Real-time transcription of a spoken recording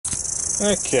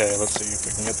Okay, let's see if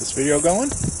we can get this video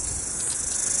going.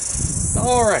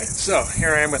 Alright, so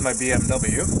here I am with my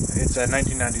BMW. It's a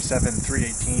 1997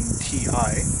 318 Ti,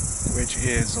 which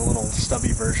is a little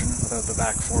stubby version without the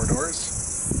back four doors.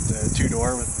 The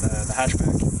two-door with the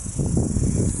hatchback.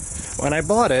 When I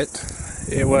bought it,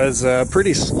 it was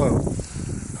pretty slow.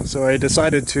 So I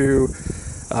decided to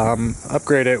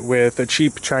upgrade it with a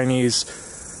cheap Chinese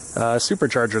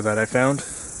supercharger that I found,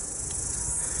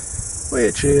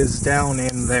 which is down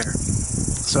in there.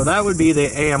 So that would be the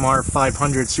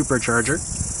amr500 supercharger,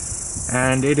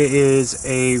 and it is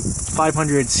a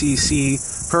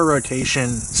 500cc per rotation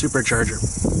supercharger.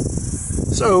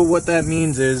 So what that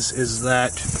means is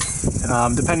that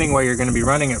depending where you're going to be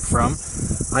running it from,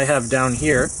 I have down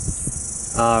here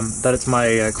that it's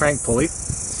my crank pulley,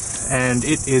 and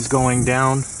it is going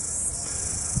down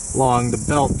along the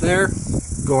belt there,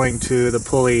 going to the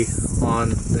pulley on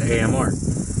the AMR.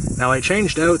 Now I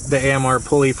changed out the AMR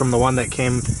pulley from the one that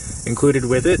came included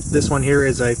with it. This one here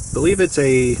is, I believe it's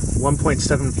a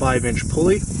 1.75 inch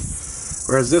pulley,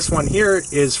 whereas this one here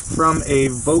is from a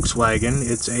Volkswagen.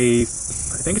 It's a,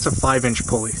 I think it's a 5-inch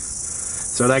pulley.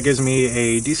 So that gives me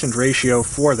a decent ratio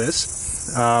for this.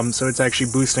 So it's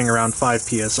actually boosting around 5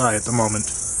 psi at the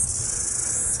moment.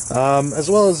 As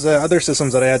well as other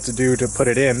systems that I had to do to put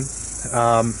it in.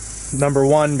 Number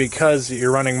one, because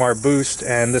you're running more boost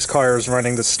and this car is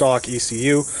running the stock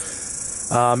ECU,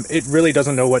 it really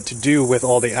doesn't know what to do with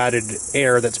all the added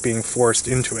air that's being forced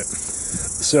into it.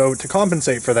 So to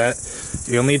compensate for that,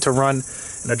 you'll need to run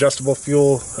an adjustable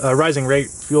fuel, rising rate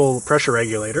fuel pressure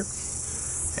regulator.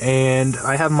 And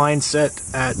I have mine set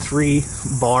at 3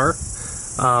 bar,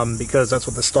 because that's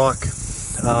what the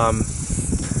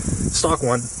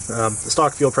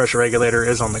stock fuel pressure regulator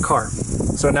is on the car.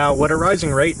 So now what a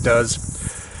rising rate does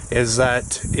is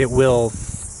that it will,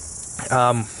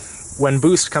 when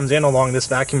boost comes in along this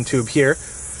vacuum tube here,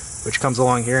 which comes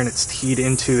along here and it's teed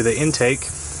into the intake,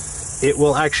 it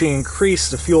will actually increase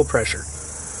the fuel pressure.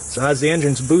 So as the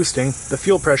engine's boosting, the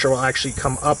fuel pressure will actually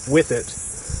come up with it,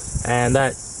 and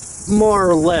that more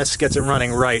or less gets it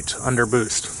running right under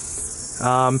boost.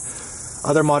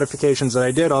 Other modifications that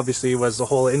I did, obviously, was the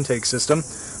whole intake system.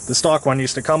 The stock one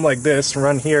used to come like this,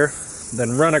 run here,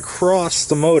 then run across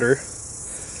the motor,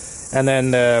 and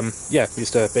then, yeah,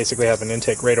 used to basically have an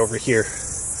intake right over here,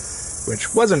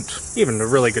 which wasn't even a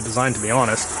really good design, to be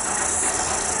honest.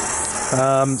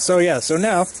 So yeah, so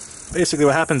now, basically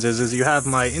what happens is you have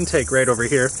my intake right over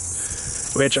here,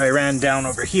 which I ran down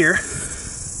over here.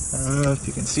 I don't know if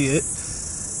you can see it.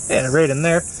 Yeah, right in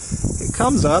there. It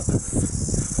comes up,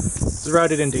 it's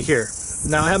routed into here.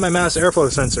 Now I have my mass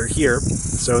airflow sensor here,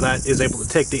 so that is able to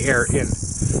take the air in.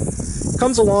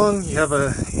 Comes along, you have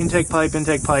a intake pipe,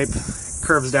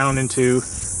 curves down into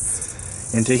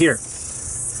here.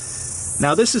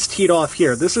 Now this is teed off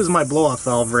here. This is my blow-off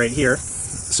valve right here.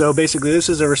 So basically this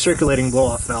is a recirculating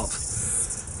blow-off valve.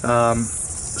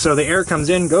 So the air comes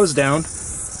in, goes down,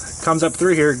 comes up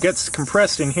through here, gets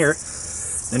compressed in here,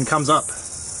 then comes up,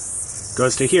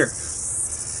 goes to here.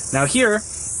 Now here,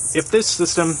 if this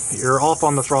system, you're off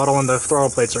on the throttle and the throttle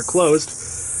plates are closed,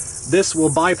 this will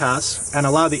bypass and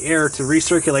allow the air to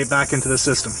recirculate back into the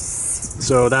system.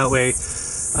 So that way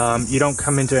you don't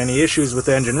come into any issues with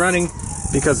the engine running,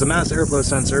 because the mass airflow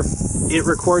sensor, it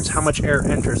records how much air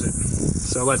enters it.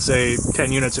 So let's say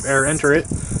 10 units of air enter it.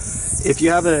 If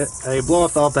you have a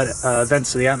blow-off valve that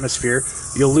vents to the atmosphere,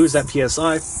 you'll lose that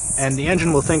PSI, and the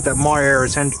engine will think that more air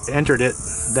has entered it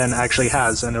than actually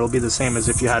has, and it'll be the same as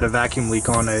if you had a vacuum leak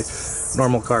on a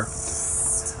normal car.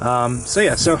 So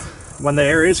yeah, so when the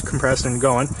air is compressed and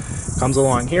going, comes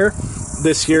along here.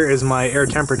 This here is my air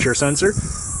temperature sensor,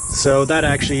 so that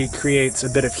actually creates a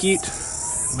bit of heat.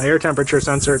 My air temperature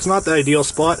sensor, it's not the ideal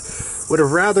spot. Would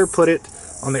have rather put it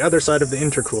on the other side of the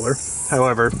intercooler.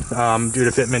 However, due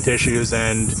to fitment issues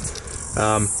and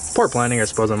poor planning, I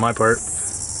suppose, on my part,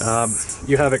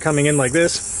 you have it coming in like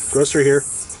this, goes through here,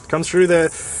 comes through the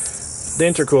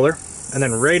intercooler, and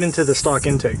then right into the stock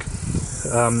intake.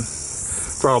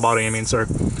 Throttle body, I mean, sorry.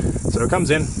 So it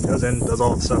comes in, goes in, does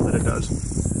all the stuff that it does.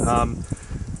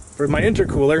 For my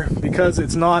intercooler, because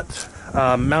it's not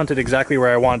mounted exactly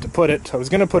where I wanted to put it, I was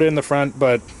going to put it in the front,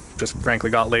 but just frankly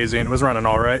got lazy and it was running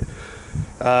alright.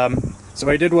 So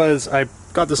what I did was I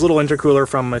got this little intercooler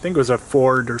from, I think it was a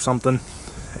Ford or something,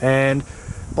 and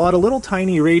bought a little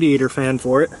tiny radiator fan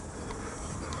for it.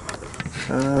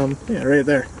 Yeah, right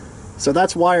there. So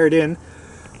that's wired in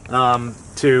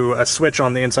to a switch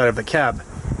on the inside of the cab.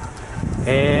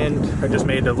 And I just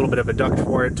made a little bit of a duct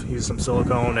for it, used some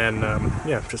silicone, and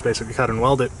yeah, just basically cut and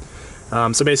weld it.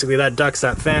 So basically that ducts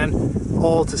that fan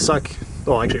all to suck,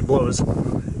 well actually it blows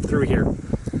through here.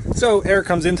 So air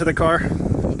comes into the car,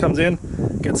 comes in,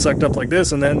 gets sucked up like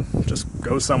this, and then just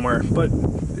goes somewhere. But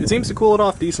it seems to cool it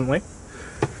off decently.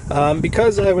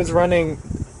 Because I was running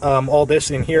all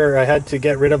this in here, I had to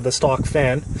get rid of the stock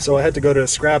fan, so I had to go to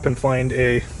scrap and find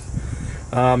a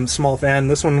small fan.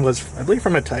 This one was, I believe,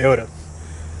 from a Toyota,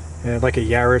 like a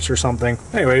Yaris or something.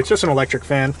 Anyway, it's just an electric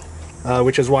fan,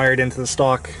 which is wired into the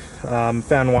stock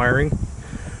fan wiring,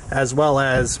 as well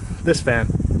as this fan.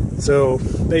 So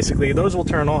basically those will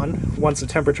turn on once the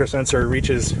temperature sensor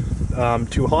reaches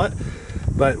too hot.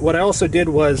 But what I also did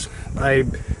was I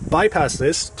bypassed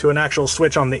this to an actual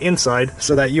switch on the inside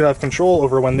so that you have control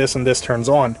over when this and this turns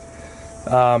on.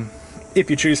 If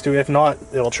you choose to. If not,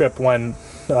 it'll trip when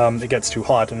it gets too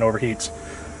hot and overheats.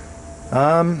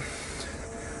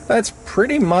 That's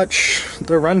pretty much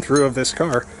the run through of this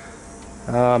car.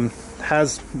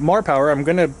 Has more power. I'm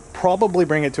gonna probably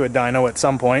bring it to a dyno at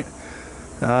some point,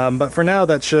 but for now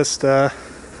that's just the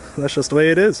way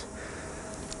it is.